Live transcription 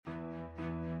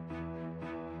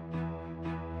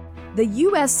The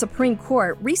U.S. Supreme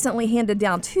Court recently handed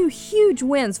down two huge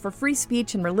wins for free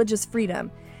speech and religious freedom.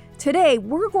 Today,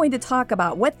 we're going to talk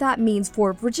about what that means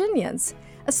for Virginians,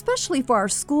 especially for our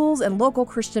schools and local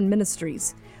Christian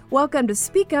ministries. Welcome to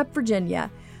Speak Up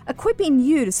Virginia, equipping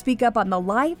you to speak up on the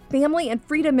life, family, and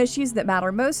freedom issues that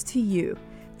matter most to you.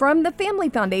 From the Family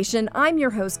Foundation, I'm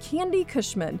your host, Candy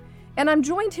Cushman, and I'm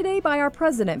joined today by our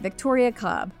president, Victoria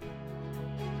Cobb.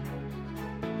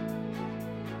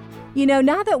 You know,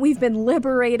 now that we've been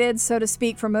liberated, so to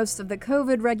speak, from most of the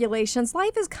COVID regulations,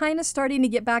 life is kind of starting to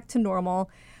get back to normal.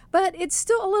 But it's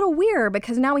still a little weird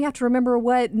because now we have to remember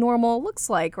what normal looks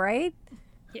like, right?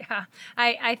 Yeah,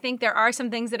 I think there are some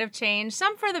things that have changed,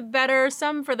 some for the better,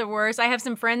 some for the worse. I have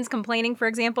some friends complaining, for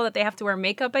example, that they have to wear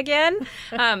makeup again.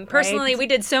 Personally, we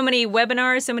did so many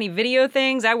webinars, so many video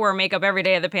things. I wore makeup every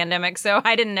day of the pandemic, so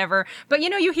I didn't ever. But, you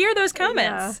know, you hear those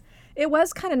comments. Yeah. It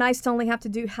was kind of nice to only have to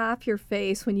do half your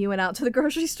face when you went out to the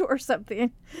grocery store or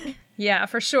something. Yeah,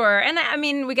 for sure. And I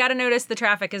mean, we got to notice the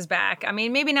traffic is back. I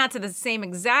mean, maybe not to the same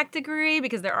exact degree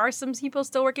because there are some people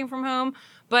still working from home.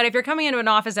 But if you're coming into an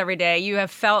office every day, you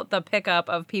have felt the pickup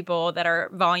of people that are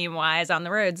volume-wise on the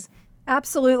roads.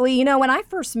 Absolutely. You know, when I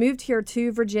first moved here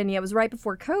to Virginia, it was right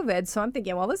before COVID. So I'm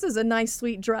thinking, well, this is a nice,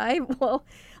 sweet drive. Well,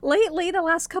 lately, the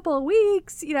last couple of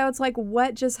weeks, you know, it's like,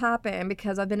 what just happened?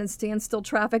 Because I've been in standstill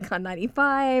traffic on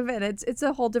 95, and it's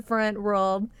a whole different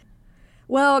world.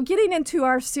 Well, getting into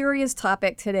our serious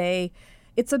topic today,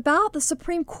 it's about the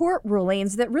Supreme Court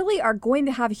rulings that really are going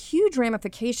to have huge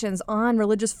ramifications on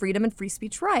religious freedom and free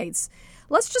speech rights.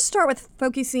 Let's just start with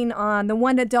focusing on the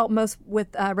one that dealt most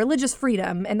with religious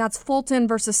freedom, and that's Fulton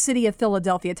versus City of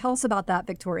Philadelphia. Tell us about that,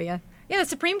 Victoria. Yeah, the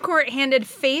Supreme Court handed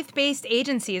faith-based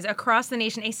agencies across the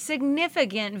nation a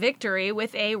significant victory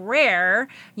with a rare,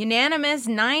 unanimous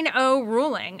 9-0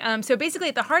 ruling. So basically,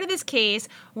 at the heart of this case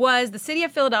was the City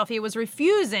of Philadelphia was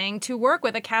refusing to work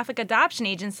with a Catholic adoption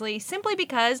agency simply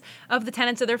because of the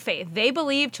tenets of their faith. They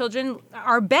believe children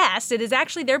are best. It is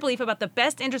actually their belief about the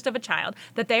best interest of a child,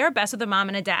 that they are best with a mom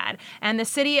and a dad. And the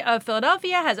City of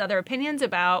Philadelphia has other opinions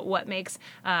about what makes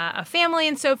a family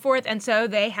and so forth, and so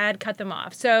they had cut them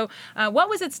off. So what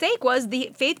was at stake was the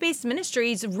faith-based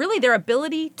ministries, really their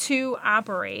ability to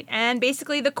operate. And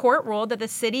basically the court ruled that the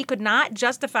city could not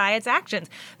justify its actions.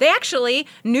 They actually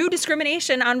knew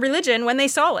discrimination on religion when they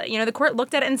saw it. You know, the court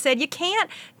looked at it and said, you can't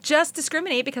just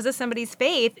discriminate because of somebody's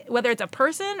faith, whether it's a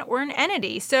person or an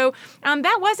entity. So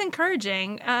that was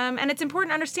encouraging. And it's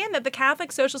important to understand that the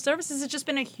Catholic Social Services has just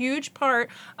been a huge part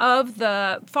of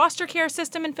the foster care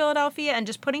system in Philadelphia and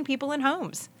just putting people in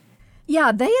homes.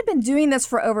 Yeah, they had been doing this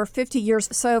for over 50 years.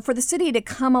 So for the city to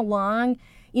come along,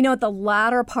 you know, at the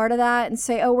latter part of that and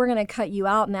say, oh, we're going to cut you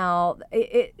out now,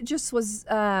 it just was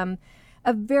a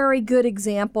very good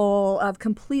example of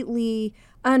completely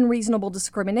unreasonable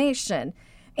discrimination.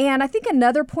 And I think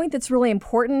another point that's really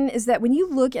important is that when you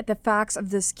look at the facts of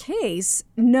this case,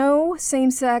 no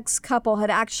same-sex couple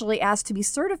had actually asked to be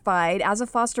certified as a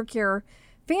foster care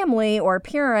family or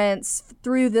parents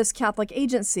through this Catholic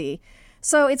agency.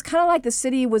 So it's kind of like the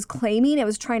city was claiming it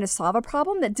was trying to solve a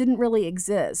problem that didn't really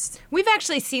exist. We've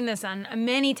actually seen this on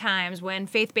many times when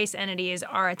faith-based entities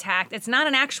are attacked. It's not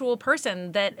an actual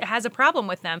person that has a problem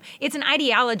with them. It's an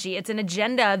ideology. It's an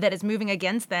agenda that is moving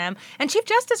against them. And Chief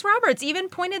Justice Roberts even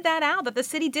pointed that out, that the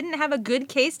city didn't have a good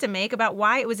case to make about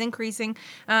why it was increasing,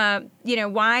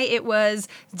 why it was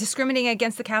discriminating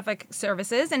against the Catholic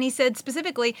services. And he said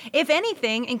specifically, if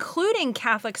anything, including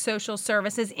Catholic social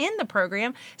services in the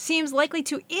program seems likely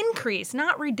to increase,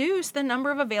 not reduce, the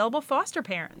number of available foster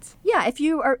parents. Yeah,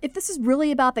 if this is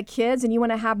really about the kids and you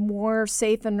want to have more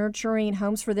safe and nurturing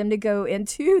homes for them to go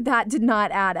into, that did not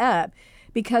add up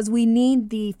because we need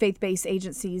the faith-based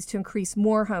agencies to increase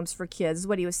more homes for kids, is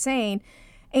what he was saying.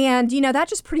 And, you know, that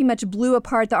just pretty much blew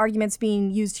apart the arguments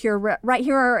being used here, right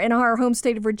here in our home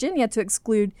state of Virginia to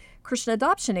exclude Christian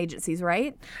adoption agencies,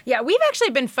 right? Yeah, we've actually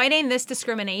been fighting this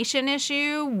discrimination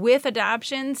issue with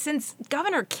adoption since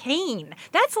Governor Kane.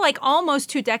 That's like almost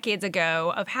 2 decades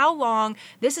ago of how long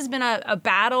this has been a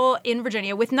battle in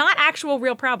Virginia with not actual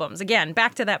real problems. Again,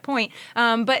 back to that point.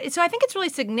 But so I think it's really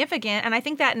significant. And I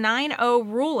think that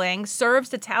 9-0 ruling serves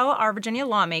to tell our Virginia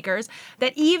lawmakers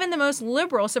that even the most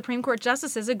liberal Supreme Court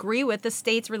justices agree with the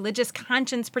state's religious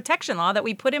conscience protection law that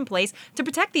we put in place to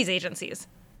protect these agencies.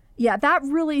 Yeah, that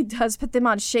really does put them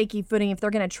on shaky footing if they're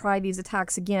going to try these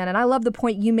attacks again. And I love the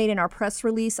point you made in our press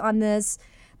release on this,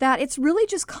 that it's really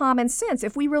just common sense.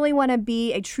 If we really want to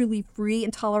be a truly free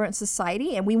and tolerant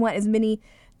society and we want as many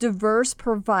diverse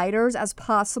providers as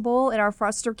possible in our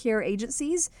foster care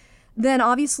agencies, then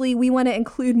obviously we want to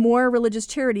include more religious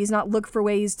charities, not look for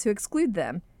ways to exclude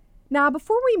them. Now,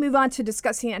 before we move on to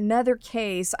discussing another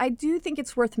case, I do think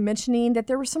it's worth mentioning that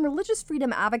there were some religious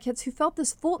freedom advocates who felt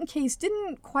this Fulton case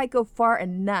didn't quite go far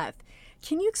enough.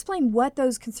 Can you explain what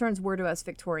those concerns were to us,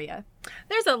 Victoria?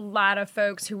 There's a lot of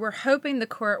folks who were hoping the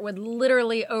court would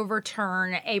literally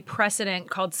overturn a precedent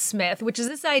called Smith, which is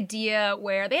this idea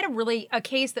where they had a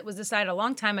case that was decided a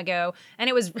long time ago, and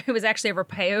it was actually over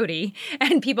peyote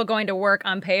and people going to work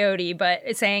on peyote, but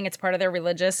it's saying it's part of their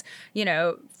religious,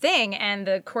 thing. And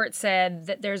the court said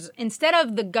that instead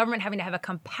of the government having to have a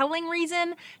compelling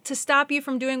reason to stop you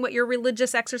from doing what your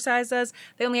religious exercise does,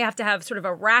 they only have to have sort of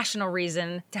a rational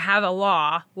reason to have a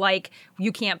law, like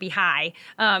you can't be high,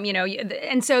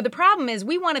 And so the problem is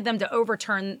we wanted them to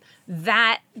overturn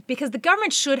that because the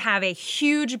government should have a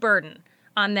huge burden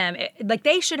on them.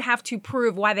 They should have to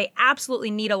prove why they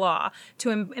absolutely need a law to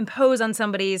impose on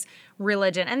somebody's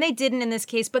religion. And they didn't in this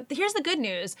case. But here's the good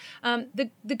news.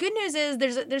 The good news is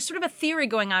there's sort of a theory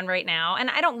going on right now. And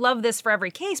I don't love this for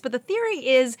every case, but the theory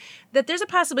is that there's a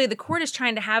possibility the court is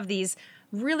trying to have these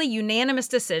really unanimous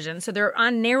decisions, so they're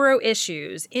on narrow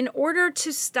issues, in order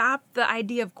to stop the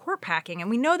idea of court packing. And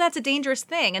we know that's a dangerous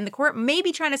thing. And the court may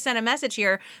be trying to send a message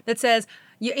here that says,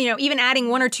 even adding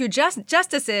one or two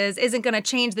justices isn't going to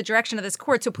change the direction of this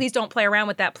court, so please don't play around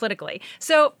with that politically.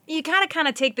 So you kind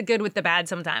of take the good with the bad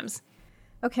sometimes.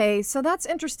 Okay, so that's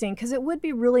interesting because it would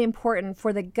be really important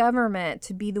for the government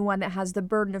to be the one that has the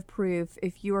burden of proof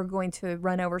if you are going to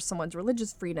run over someone's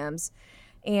religious freedoms.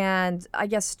 And I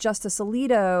guess Justice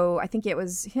Alito, I think it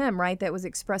was him, right, that was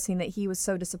expressing that he was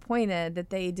so disappointed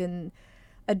that they didn't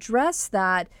address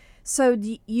that. So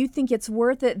do you think it's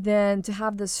worth it then to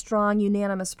have this strong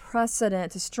unanimous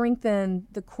precedent to strengthen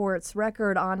the court's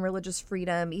record on religious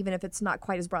freedom, even if it's not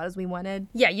quite as broad as we wanted?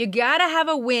 Yeah, you got to have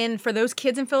a win for those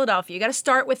kids in Philadelphia. You got to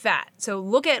start with that. So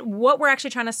look at what we're actually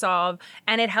trying to solve,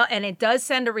 and it does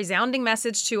send a resounding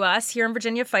message to us here in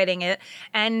Virginia fighting it.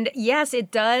 And yes, it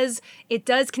does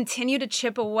continue to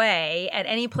chip away at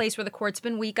any place where the court's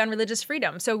been weak on religious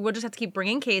freedom. So we'll just have to keep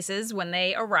bringing cases when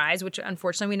they arise, which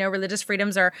unfortunately we know religious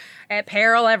freedoms are at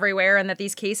peril everywhere, and that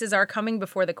these cases are coming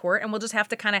before the court. And we'll just have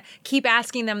to kind of keep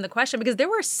asking them the question, because there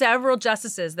were several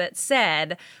justices that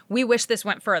said, we wish this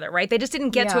went further, right? They just didn't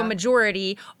get to a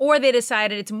majority, or they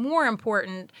decided it's more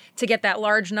important to get that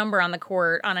large number on the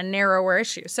court on a narrower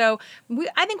issue. So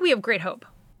I think we have great hope.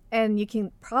 And you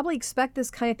can probably expect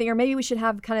this kind of thing, or maybe we should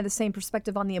have kind of the same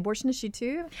perspective on the abortion issue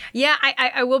too. Yeah,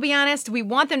 I will be honest. We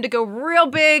want them to go real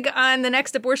big on the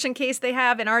next abortion case they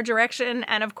have in our direction.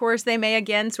 And of course, they may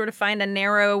again sort of find a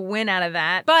narrow win out of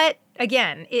that. But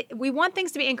again, we want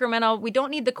things to be incremental. We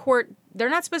don't need the court. They're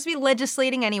not supposed to be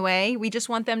legislating anyway. We just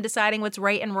want them deciding what's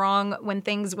right and wrong when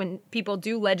people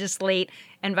do legislate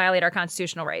and violate our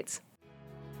constitutional rights.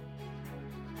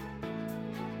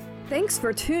 Thanks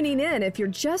for tuning in if you're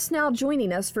just now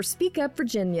joining us for Speak Up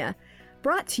Virginia,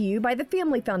 brought to you by the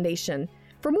Family Foundation.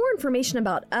 For more information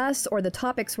about us or the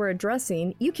topics we're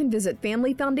addressing, you can visit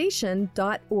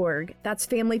familyfoundation.org. That's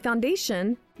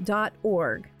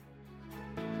familyfoundation.org.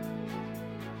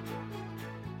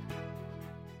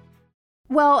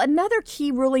 Well, another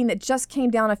key ruling that just came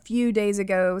down a few days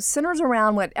ago centers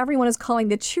around what everyone is calling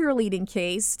the cheerleading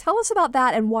case. Tell us about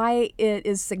that and why it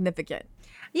is significant.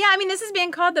 Yeah, this is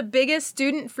being called the biggest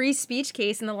student free speech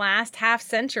case in the last half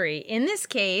century. In this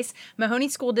case, Mahoney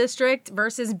School District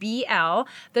versus BL,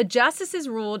 the justices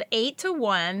ruled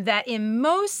 8-1 that in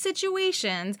most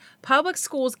situations, public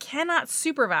schools cannot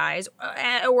supervise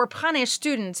or punish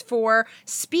students for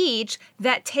speech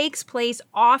that takes place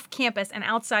off campus and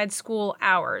outside school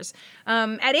hours.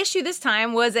 At issue this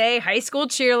time was a high school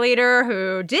cheerleader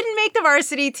who didn't make the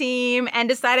varsity team and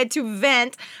decided to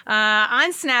vent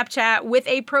on Snapchat with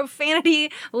a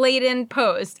profanity-laden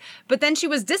post. But then she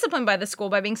was disciplined by the school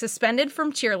by being suspended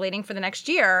from cheerleading for the next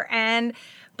year.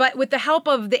 But with the help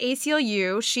of the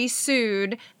ACLU, she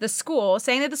sued the school,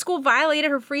 saying that the school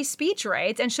violated her free speech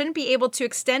rights and shouldn't be able to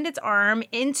extend its arm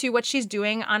into what she's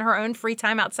doing on her own free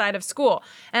time outside of school.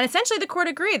 And essentially, the court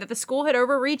agreed that the school had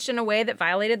overreached in a way that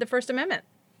violated the First Amendment.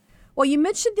 Well, you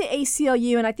mentioned the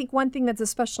ACLU, and I think one thing that's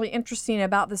especially interesting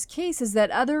about this case is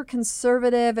that other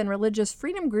conservative and religious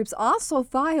freedom groups also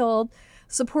filed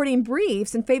supporting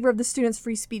briefs in favor of the students'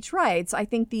 free speech rights. I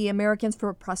think the Americans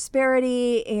for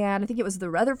Prosperity, and I think it was the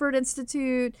Rutherford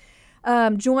Institute,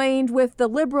 joined with the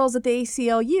liberals at the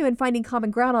ACLU in finding common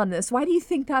ground on this. Why do you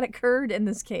think that occurred in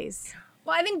this case?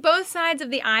 Well, I think both sides of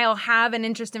the aisle have an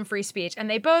interest in free speech, and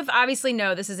they both obviously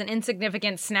know this is an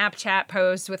insignificant Snapchat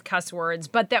post with cuss words,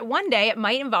 but that one day it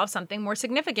might involve something more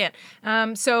significant.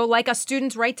 So like a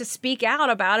student's right to speak out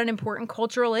about an important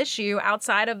cultural issue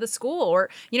outside of the school, or,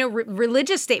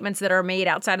 religious statements that are made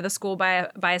outside of the school by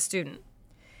a student.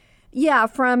 Yeah,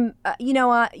 from,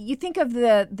 you think of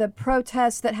the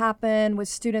protests that happen with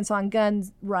students on gun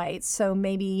rights. So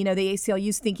maybe, the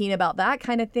ACLU's thinking about that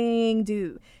kind of thing.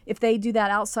 If they do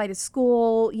that outside of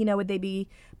school, would they be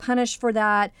punished for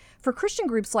that? For Christian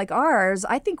groups like ours,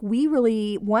 I think we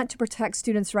really want to protect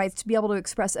students' rights to be able to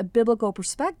express a biblical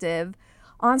perspective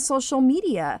on social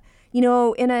media,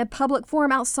 in a public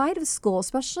forum outside of school,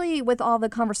 especially with all the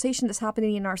conversation that's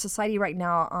happening in our society right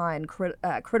now on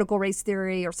critical race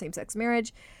theory or same-sex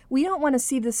marriage. We don't want to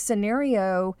see this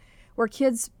scenario where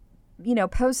kids,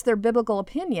 post their biblical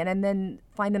opinion and then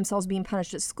find themselves being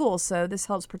punished at school. So this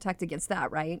helps protect against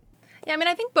that, right? Yeah,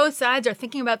 I think both sides are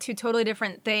thinking about two totally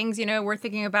different things. We're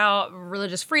thinking about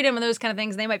religious freedom and those kind of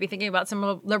things. They might be thinking about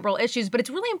some liberal issues, but it's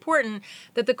really important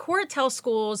that the court tells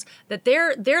schools that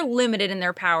they're limited in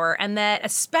their power, and that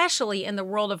especially in the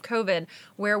world of COVID,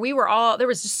 where there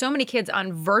was just so many kids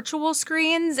on virtual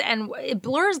screens, and it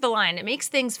blurs the line. It makes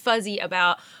things fuzzy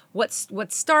about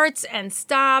what starts and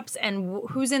stops, and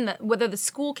whether the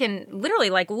school can literally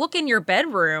look in your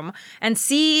bedroom and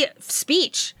see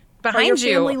speech behind your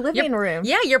family living room.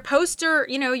 Yeah, your poster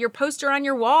on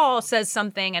your wall says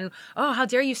something, and how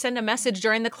dare you send a message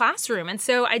during the classroom. And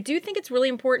so I do think it's really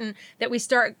important that we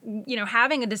start,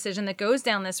 having a decision that goes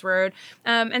down this road.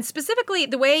 And specifically,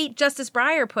 the way Justice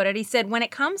Breyer put it, he said, when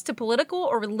it comes to political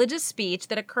or religious speech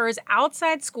that occurs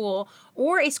outside school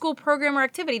or a school program or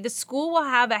activity, the school will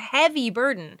have a heavy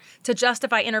burden to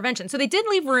justify intervention. So they did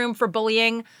leave room for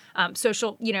bullying,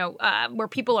 social, where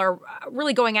people are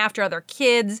really going after other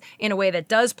kids in a way that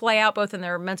does play out both in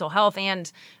their mental health and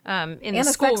in the schoolroom. And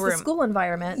affects the school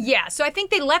environment. Yeah, so I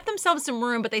think they left themselves some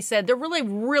room, but they said there really,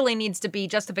 really needs to be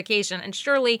justification. And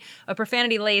surely a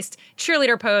profanity-laced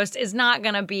cheerleader post is not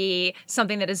going to be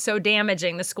something that is so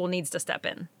damaging the school needs to step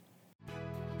in.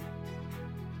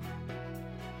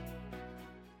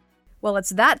 Well,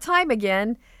 it's that time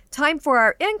again. Time for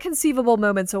our Inconceivable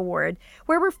Moments Award,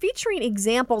 where we're featuring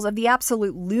examples of the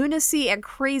absolute lunacy and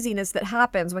craziness that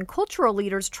happens when cultural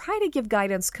leaders try to give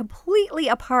guidance completely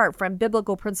apart from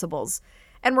biblical principles.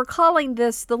 And we're calling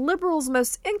this the Liberals'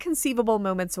 Most Inconceivable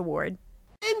Moments Award.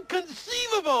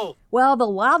 Inconceivable! Well, the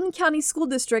Loudoun County School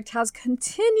District has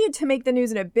continued to make the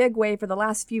news in a big way for the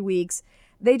last few weeks.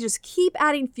 They just keep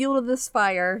adding fuel to this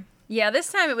fire. Yeah,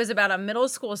 this time it was about a middle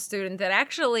school student that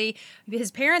actually, his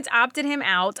parents opted him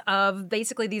out of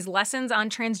basically these lessons on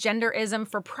transgenderism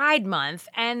for Pride Month.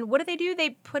 And what do?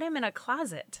 They put him in a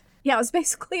closet. Yeah, it was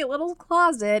basically a little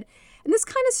closet. And this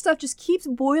kind of stuff just keeps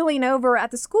boiling over at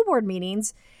the school board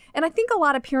meetings. And I think a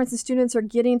lot of parents and students are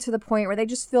getting to the point where they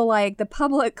just feel like the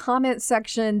public comment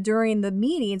section during the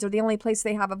meetings are the only place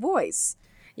they have a voice.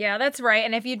 Yeah, that's right.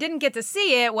 And if you didn't get to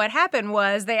see it, what happened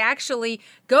was they actually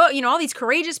go, all these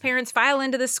courageous parents file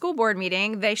into the school board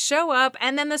meeting, they show up,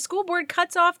 and then the school board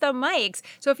cuts off the mics.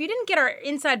 So if you didn't get our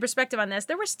inside perspective on this,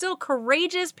 there were still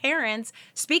courageous parents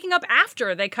speaking up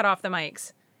after they cut off the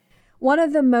mics. One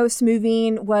of the most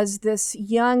moving was this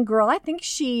young girl. I think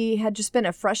she had just been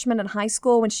a freshman in high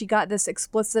school when she got this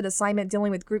explicit assignment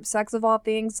dealing with group sex of all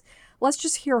things. Let's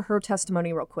just hear her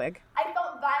testimony real quick. I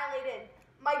felt violated.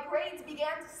 My grades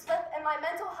began to slip and my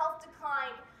mental health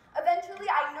declined. Eventually,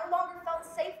 I no longer felt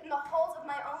safe in the halls of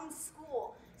my own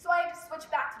school, so I had to switch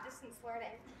back to distance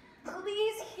learning.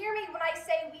 Please hear me when I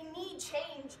say we need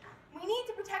change. We need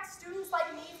to protect students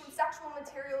like me from sexual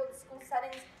material in school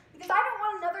settings, because I don't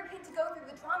want another kid to go through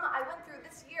the trauma I went through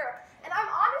this year. And I'm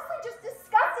honestly just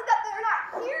disgusted that they're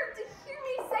not here to hear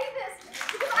me say this,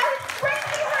 because I was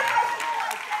greatly hurt by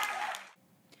people like that.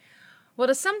 Well,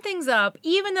 to sum things up,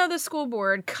 even though the school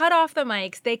board cut off the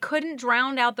mics, they couldn't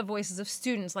drown out the voices of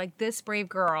students like this brave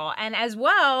girl, and as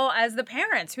well as the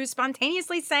parents who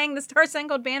spontaneously sang the Star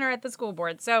Spangled Banner at the school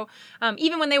board. So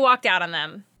even when they walked out on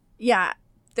them. Yeah,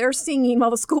 they're singing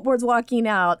while the school board's walking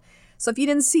out. So if you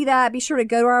didn't see that, be sure to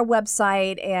go to our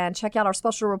website and check out our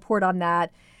special report on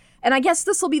that. And I guess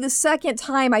this will be the second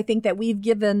time, I think, that we've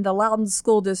given the Loudoun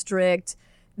School District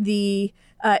the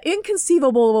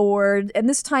Inconceivable Award, and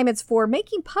this time it's for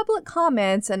making public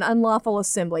comments an unlawful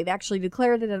assembly. They actually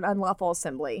declared it an unlawful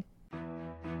assembly.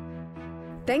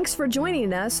 Thanks for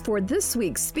joining us for this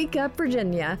week's Speak Up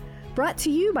Virginia, brought to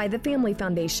you by the Family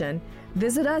Foundation.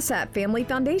 Visit us at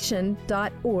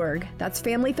familyfoundation.org. That's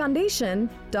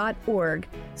familyfoundation.org.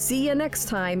 See you next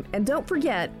time, and don't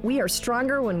forget, we are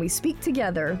stronger when we speak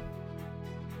together.